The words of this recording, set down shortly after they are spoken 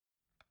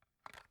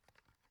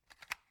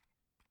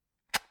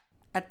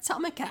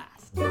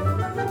Atomicast.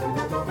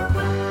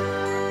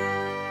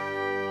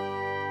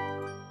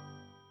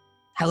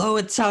 Hello,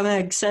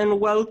 Atomics, and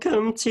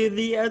welcome to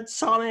the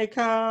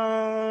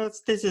Atomicast.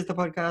 This is the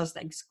podcast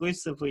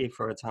exclusively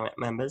for Atomic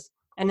members,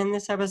 and in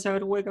this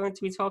episode, we're going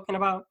to be talking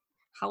about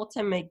how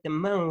to make the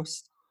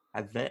most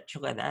of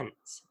virtual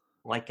events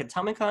like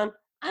Atomicon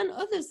and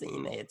others that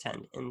you may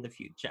attend in the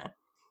future.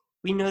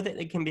 We know that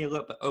they can be a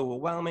little bit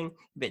overwhelming,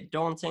 a bit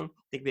daunting.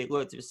 There can be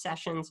loads of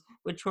sessions.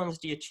 Which ones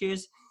do you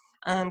choose?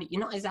 And you're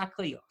not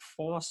exactly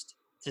forced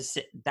to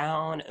sit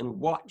down and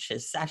watch a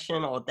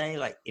session all day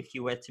like if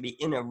you were to be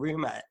in a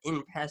room at an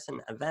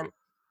in-person event.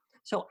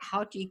 So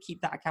how do you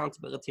keep that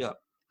accountability up?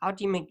 How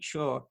do you make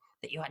sure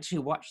that you actually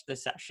watch the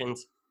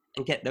sessions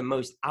and get the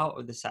most out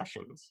of the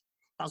sessions?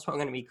 That's what I'm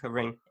going to be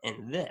covering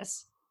in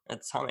this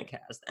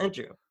Atomicast.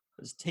 Andrew,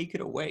 let's take it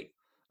away.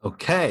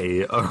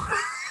 Okay.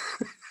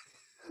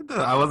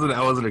 I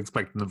wasn't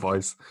expecting the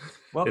voice.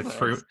 What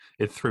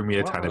It threw me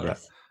a What tiny bit.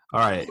 voice? All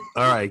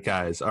right,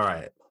 guys. All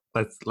right.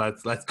 Let's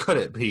cut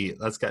it, Pete.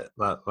 Let's get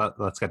down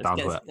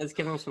to it. Let's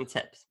give him some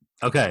tips.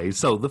 Okay,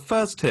 so the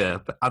first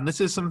tip, and this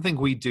is something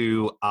we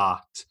do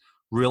at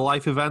real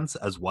life events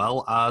as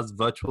well as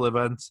virtual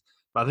events.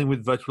 But I think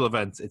with virtual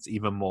events, it's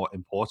even more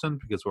important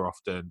because we're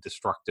often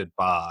distracted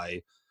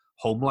by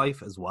home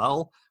life as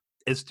well,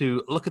 is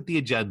to look at the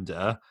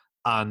agenda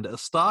and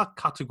start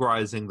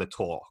categorizing the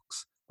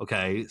talks.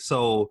 Okay,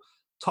 so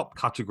top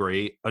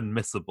category,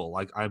 unmissable.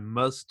 Like, I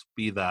must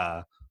be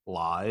there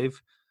live.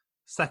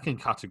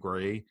 Second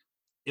category,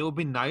 it would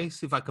be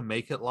nice if I can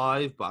make it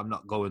live, but I'm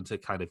not going to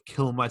kind of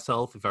kill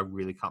myself if I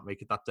really can't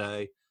make it that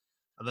day.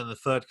 And then the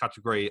third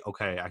category,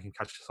 okay, I can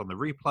catch this on the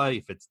replay.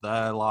 If it's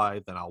there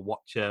live, then I'll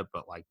watch it,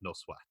 but like no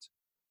sweat.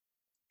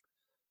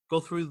 Go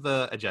through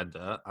the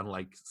agenda and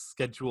like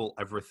schedule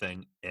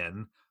everything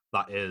in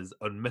that is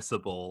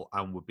unmissable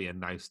and would be a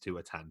nice to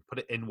attend. Put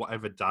it in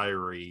whatever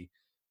diary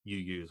you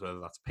use, whether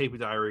that's paper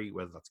diary,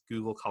 whether that's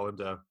Google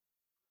Calendar,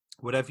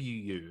 whatever you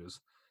use,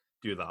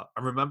 do that.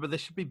 And remember,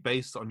 this should be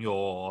based on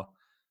your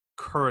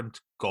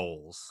current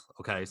goals.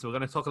 Okay, so we're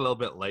going to talk a little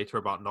bit later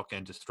about not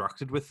getting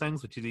distracted with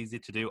things, which is easy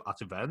to do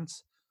at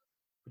events.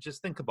 But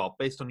just think about,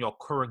 based on your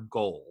current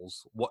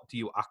goals, what do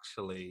you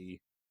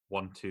actually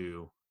want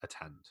to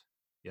attend?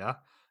 Yeah,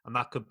 and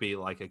that could be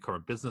like a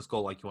current business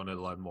goal, like you want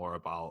to learn more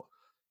about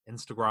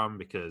Instagram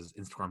because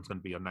Instagram's going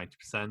to be on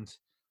 90%,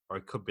 or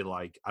it could be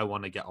like, I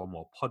want to get on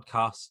more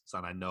podcasts,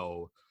 and I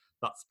know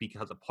that speaker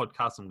has a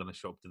podcast. I'm going to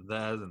show up to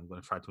theirs, and I'm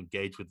going to try to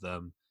engage with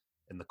them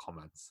in the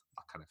comments,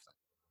 that kind of thing.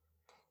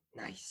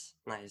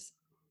 Nice.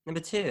 Number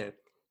 2,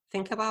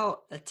 think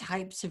about the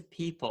types of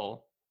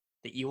people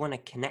that you want to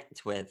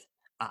connect with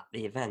at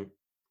the event.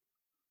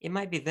 It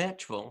might be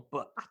virtual,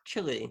 but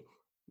actually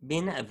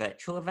being at a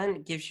virtual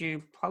event gives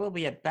you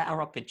probably a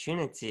better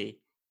opportunity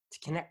to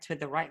connect with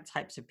the right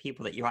types of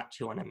people that you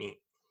actually want to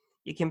meet.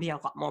 You can be a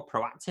lot more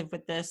proactive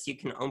with this. You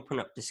can open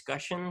up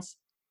discussions,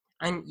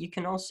 and you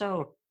can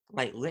also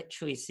like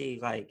literally see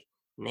like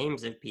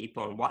names of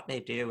people and what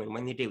they do, and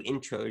when they do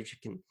intros, you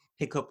can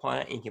pick up on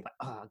it and you're like,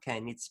 oh, okay, I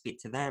need to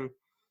speak to them.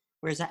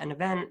 Whereas at an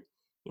event,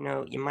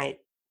 you might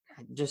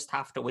just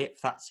have to wait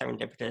for that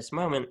serendipitous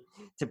moment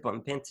to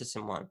bump into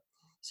someone.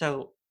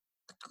 So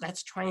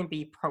let's try and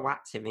be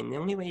proactive. And the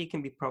only way you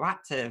can be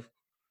proactive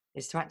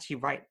is to actually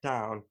write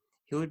down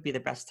who would be the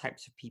best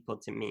types of people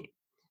to meet.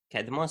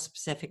 Okay, the more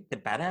specific, the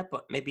better,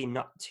 but maybe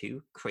not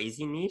too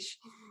crazy niche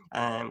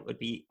would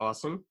be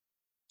awesome.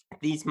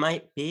 These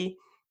might be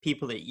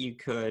people that you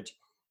could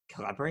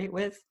collaborate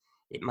with.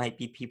 It might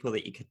be people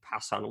that you could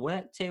pass on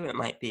work to. It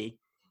might be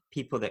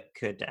people that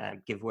could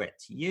give work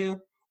to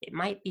you. It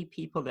might be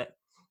people that,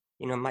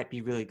 might be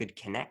really good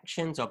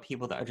connections or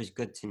people that are just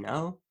good to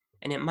know.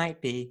 And it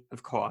might be,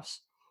 of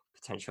course,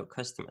 potential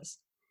customers.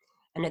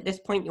 And at this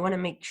point, you want to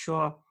make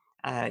sure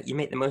you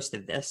make the most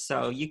of this.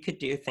 So you could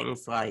do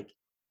things like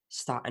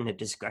starting a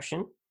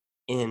discussion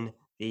in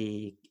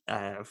the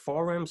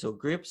forums or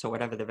groups or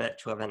whatever the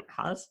virtual event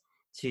has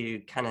to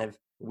kind of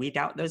weed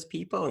out those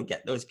people and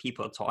get those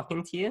people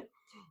talking to you.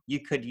 You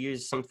could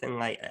use something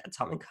like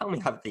Atomicon. We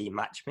have the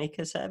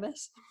matchmaker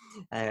service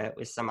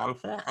with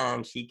Samantha,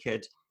 and she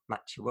could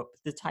match you up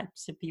with the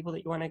types of people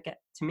that you want to get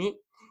to meet.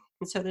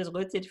 And so there's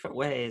loads of different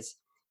ways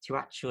to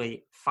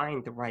actually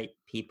find the right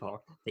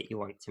people that you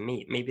want to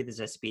meet. Maybe there's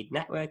a speed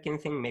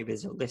networking thing, maybe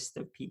there's a list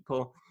of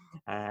people,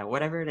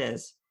 whatever it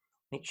is,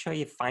 make sure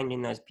you're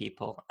finding those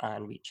people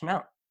and reaching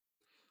out.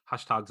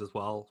 Hashtags as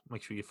well.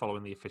 Make sure you're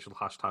following the official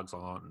hashtags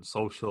on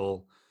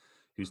social.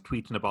 Who's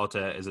tweeting about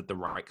it? Is it the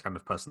right kind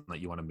of person that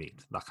you want to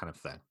meet? That kind of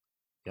thing.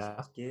 Yeah.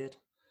 That's good.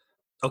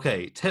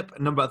 Okay, tip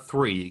number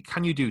 3,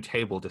 can you do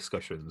table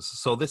discussions?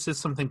 So this is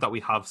something that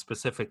we have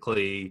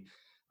specifically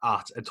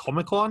at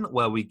Atomicon,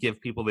 where we give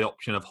people the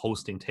option of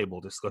hosting table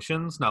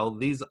discussions. Now,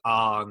 these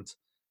aren't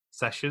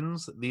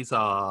sessions. These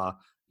are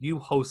you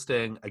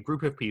hosting a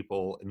group of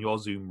people in your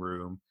Zoom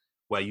room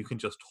where you can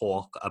just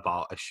talk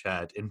about a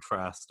shared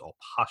interest or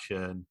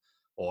passion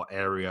or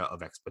area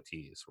of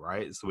expertise,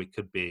 right? So it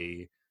could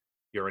be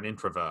you're an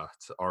introvert,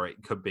 or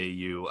it could be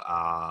you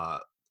are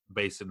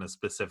based in a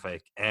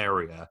specific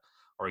area,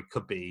 or it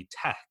could be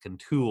tech and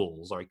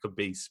tools, or it could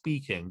be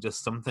speaking,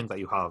 just something that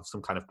you have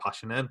some kind of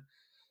passion in.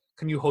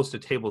 Can you host a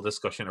table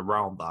discussion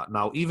around that?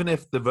 Now, even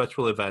if the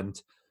virtual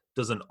event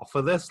doesn't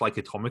offer this, like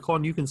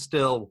Atomicon, you can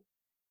still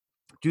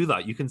do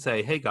that. You can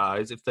say, hey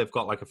guys, if they've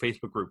got like a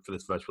Facebook group for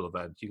this virtual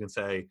event, you can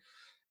say,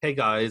 hey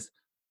guys,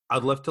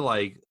 I'd love to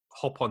like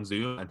hop on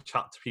Zoom and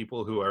chat to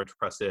people who are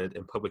interested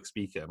in public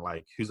speaking.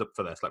 Like, who's up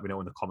for this? Let me know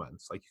in the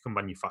comments. Like, you can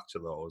manufacture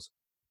those.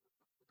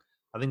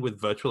 I think with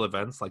virtual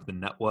events, like the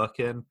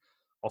networking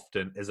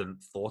often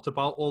isn't thought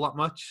about all that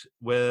much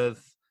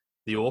with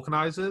the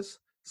organizers.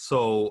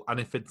 So, and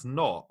if it's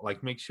not,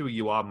 like, make sure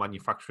you are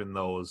manufacturing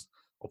those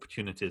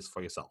opportunities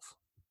for yourself.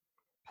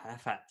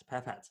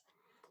 Perfect.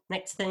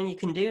 Next thing you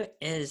can do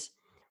is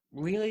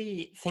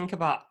really think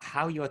about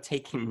how you're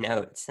taking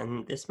notes.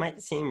 And this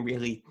might seem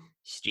really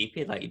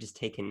stupid, like you're just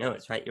taking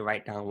notes, right? You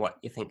write down what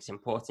you think is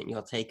important,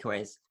 your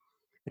takeaways.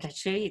 But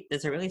actually,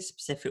 there's a really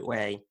specific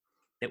way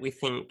that we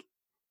think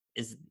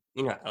is,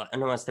 an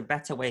almost a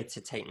better way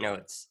to take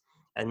notes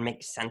and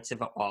make sense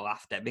of it all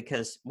after.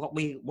 Because what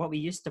we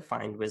used to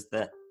find was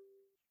that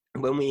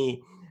when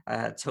we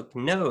took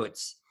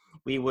notes,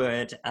 we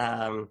would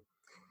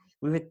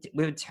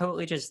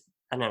totally just,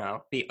 I don't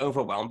know, be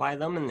overwhelmed by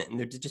them, and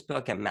there'd just be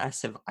like a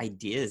mess of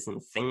ideas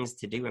and things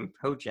to do and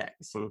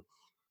projects, and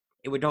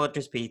it would all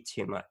just be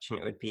too much, and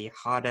it would be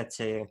harder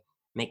to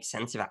make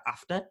sense of it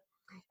after.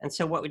 And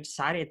so what we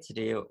decided to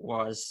do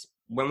was,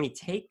 when we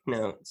take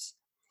notes,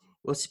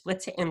 we'll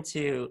split it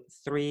into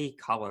 3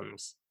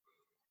 columns.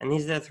 And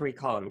these are the 3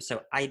 columns.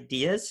 So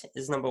ideas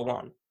is number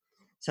 1.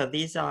 So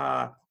these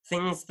are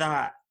things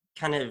that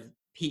kind of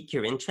pique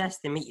your interest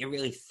and make you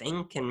really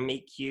think and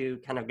make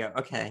you kind of go,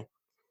 okay,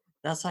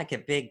 that's like a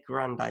big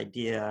grand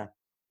idea.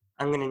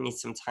 I'm going to need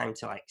some time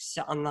to like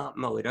sit on that,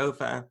 mull it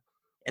over.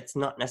 It's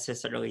not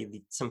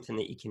necessarily something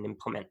that you can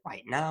implement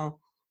right now,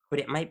 but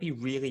it might be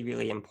really,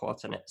 really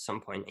important at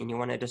some point, and you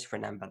want to just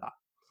remember that.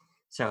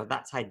 So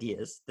that's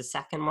ideas. The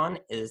second one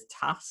is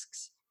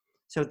tasks.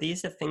 So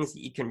these are things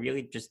that you can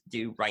really just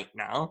do right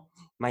now.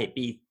 Might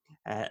be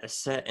a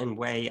certain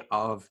way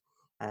of,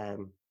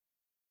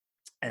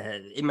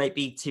 it might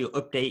be to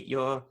update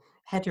your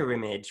header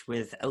image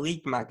with a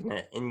lead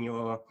magnet in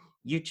your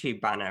YouTube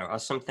banner or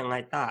something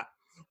like that,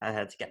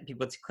 to get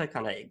people to click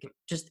on it.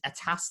 Just a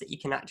task that you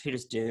can actually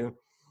just do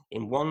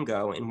in one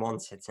go, in one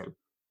sitting.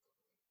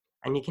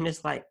 And you can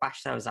just like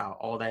bash those out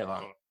all day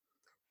long.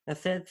 The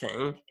third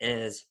thing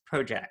is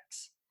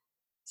projects.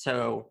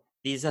 So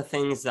these are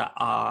things that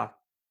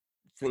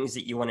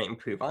you want to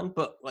improve on.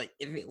 But like,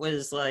 if it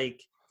was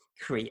like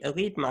create a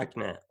lead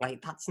magnet,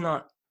 like that's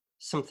not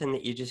something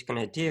that you're just going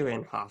to do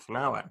in half an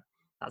hour.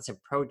 That's a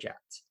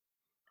project.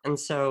 And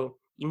so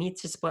you need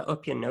to split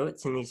up your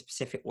notes in these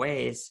specific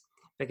ways,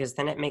 because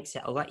then it makes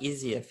it a lot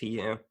easier for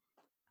you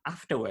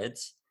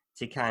afterwards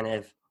to kind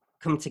of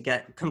come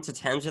to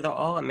terms with it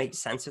all and make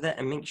sense of it,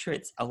 and make sure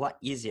it's a lot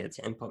easier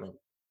to implement.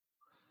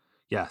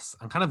 Yes,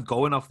 and kind of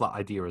going off that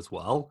idea as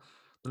well,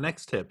 the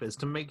next tip is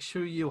to make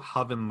sure you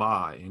have in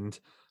mind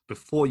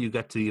before you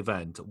get to the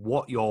event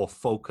what your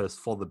focus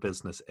for the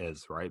business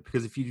is, right?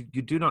 Because if you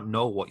do not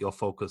know what your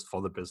focus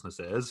for the business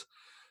is,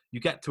 you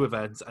get to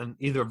events, and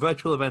either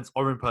virtual events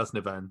or in-person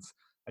events,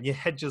 and your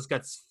head just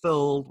gets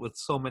filled with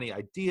so many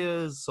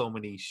ideas, so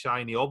many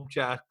shiny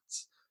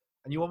objects,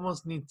 and you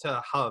almost need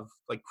to have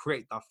like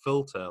create that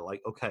filter.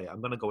 Like, okay,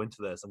 I'm going to go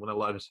into this, I'm going to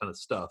learn a ton of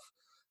stuff.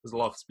 There's a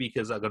lot of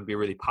speakers that are going to be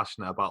really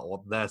passionate about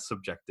what their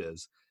subject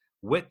is.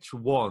 Which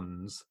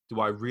ones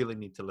do I really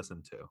need to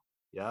listen to?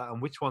 Yeah,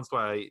 and which ones do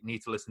I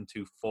need to listen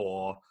to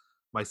for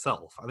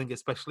myself? I think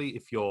especially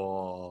if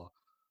you're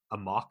a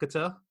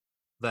marketer,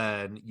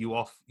 then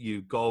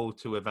you go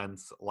to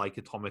events like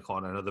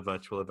Atomicon and other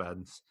virtual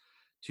events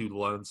to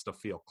learn stuff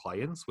for your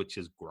clients, which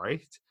is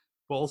great.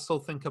 But also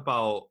think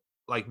about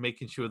like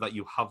making sure that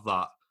you have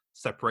that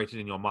separated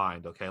in your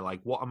mind. Okay,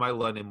 like what am I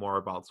learning more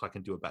about so I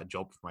can do a better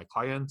job for my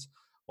clients?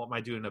 What am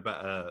I doing do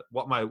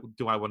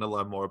I want to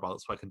learn more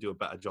about so I can do a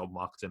better job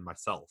marketing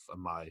myself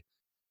and my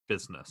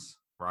business,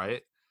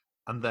 right?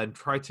 And then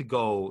try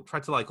to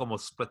like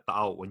almost split that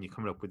out when you're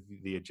coming up with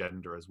the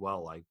agenda as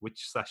well. Like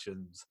which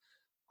sessions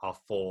are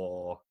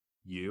for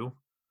you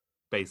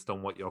based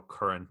on what your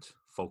current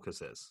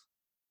focus is.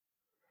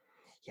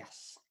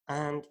 Yes.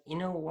 And you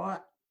know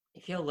what?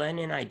 If you're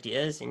learning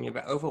ideas and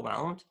you're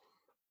overwhelmed,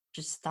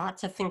 just start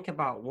to think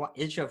about what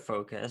is your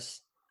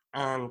focus,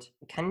 and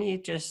can you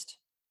just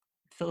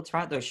filter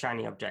out those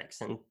shiny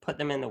objects and put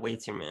them in the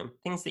waiting room?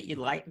 Things that you'd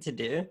like to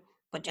do,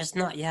 but just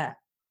not yet.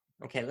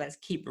 Okay, let's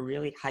keep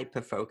really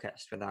hyper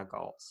focused with our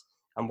goals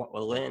and what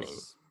we're learning.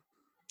 Yes.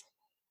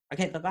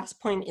 Okay, the last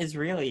point is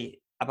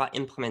really about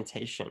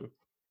implementation.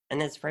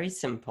 And it's very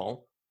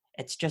simple.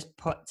 It's just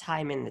put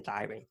time in the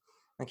diary.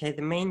 Okay,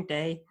 the main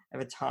day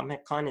of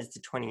Atomicon is the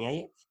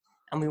 28th,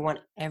 and we want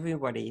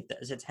everybody that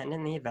is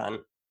attending the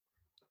event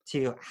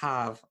to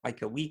have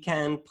like a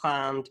weekend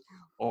planned,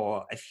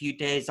 or a few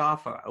days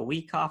off, or a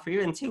week off, or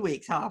even 2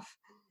 weeks off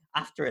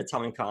after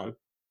Atomicon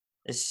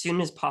as soon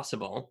as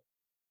possible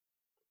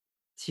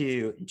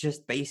to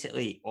just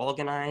basically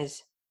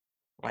organize,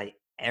 like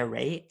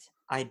aerate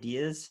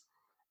ideas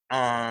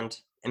and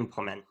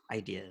implement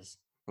ideas.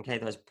 Okay,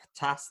 those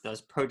tasks,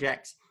 those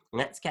projects,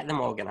 let's get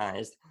them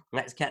organized.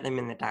 Let's get them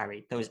in the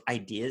diary. Those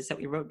ideas that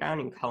we wrote down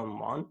in column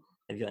 1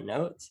 of your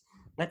notes,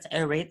 let's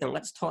aerate them.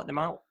 Let's talk them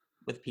out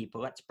with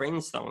people. Let's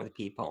brainstorm with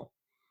people.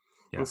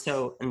 Yes.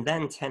 And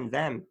then turn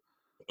them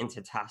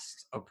into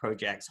tasks or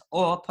projects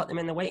or put them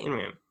in the waiting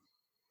room.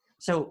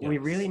 So we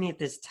really need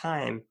this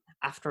time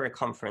after a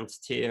conference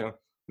to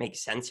make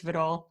sense of it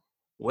all,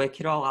 work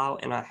it all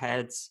out in our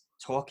heads,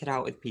 talk it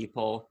out with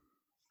people,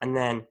 and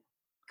then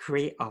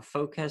create our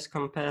focus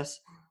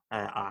compass,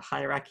 our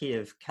hierarchy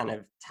of kind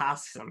of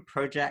tasks and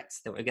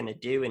projects that we're going to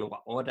do in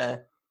what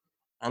order,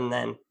 and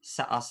then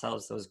set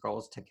ourselves those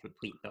goals to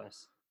complete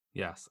those.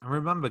 Yes. And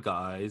remember,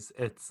 guys,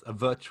 it's a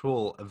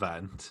virtual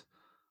event.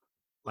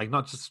 Like,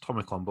 not just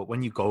Atomicon, but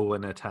when you go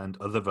and attend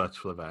other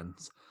virtual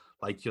events,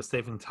 like, you're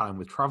saving time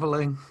with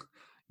traveling.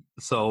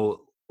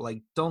 So,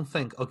 like, don't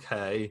think,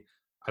 okay,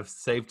 I've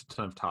saved a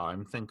ton of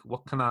time. Think,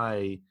 what can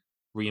I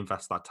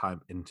reinvest that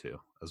time into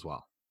as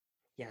well?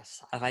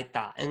 Yes, I like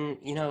that. And,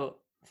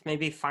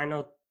 maybe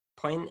final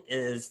point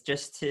is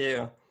just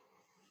to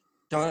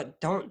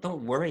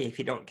don't worry if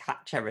you don't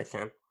catch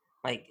everything.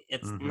 Like,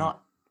 it's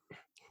not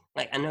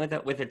like, I know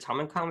that with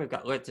Atomicon we've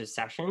got loads of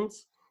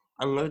sessions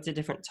and loads of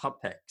different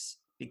topics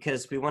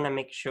because we want to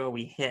make sure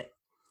we hit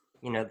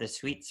the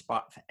sweet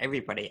spot for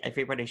everybody.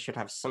 Everybody should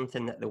have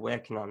something that they're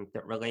working on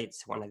that relates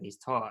to one of these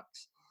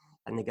talks,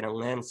 and they're going to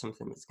learn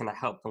something that's going to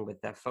help them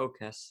with their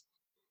focus.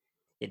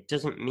 It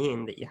doesn't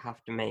mean that you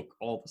have to make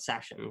all the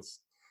sessions.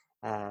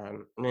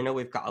 And I know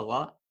we've got a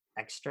lot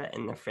extra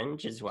in the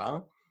fringe as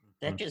well.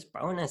 They're just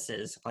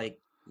bonuses. Like,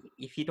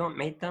 if you don't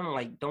make them,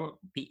 like, don't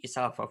beat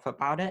yourself up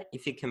about it.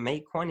 If you can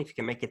make one, if you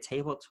can make a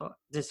table talk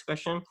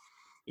discussion,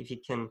 if you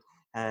can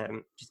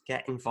just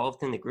get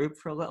involved in the group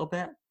for a little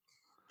bit,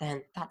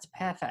 then that's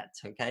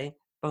perfect. Okay,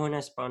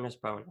 bonus, bonus,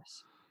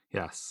 bonus.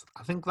 Yes.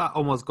 I think that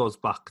almost goes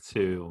back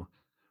to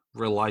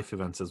real life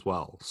events as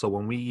well. So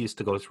when we used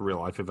to go to real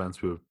life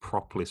events, we would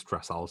properly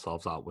stress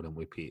ourselves out, wouldn't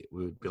we, Pete?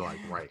 We would be like,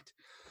 right,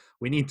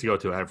 we need to go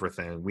to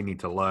everything. We need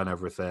to learn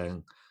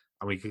everything.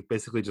 And we could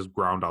basically just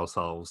ground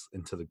ourselves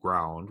into the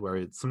ground, where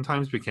it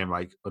sometimes became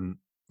like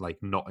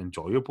not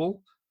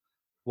enjoyable,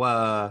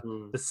 where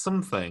there's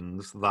some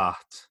things that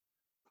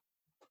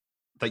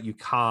you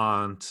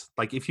can't,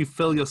 like, if you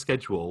fill your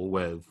schedule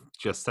with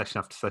just session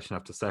after session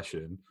after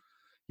session,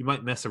 you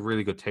might miss a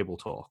really good table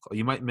talk, or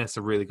you might miss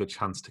a really good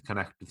chance to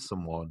connect with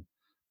someone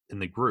in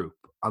the group.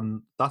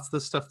 And that's the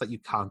stuff that you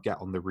can't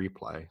get on the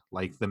replay,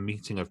 like the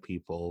meeting of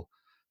people,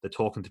 the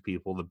talking to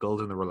people, the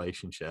building the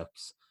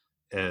relationships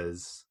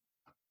is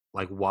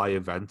like why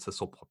events are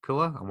so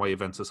popular and why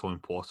events are so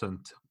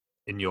important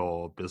in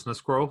your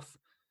business growth.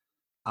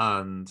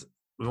 And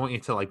we want you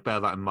to like bear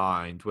that in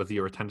mind, whether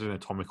you're attending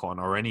Atomicon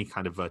or any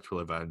kind of virtual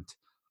event.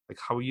 Like,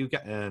 how are you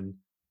getting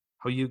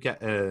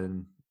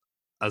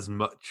as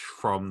much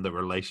from the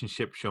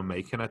relationships you're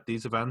making at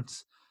these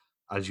events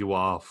as you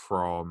are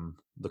from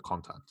the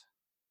content?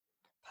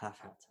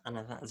 Perfect. And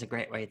that's a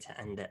great way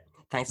to end it.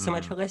 Thanks so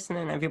much for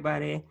listening,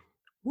 everybody.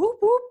 Whoop,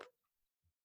 whoop.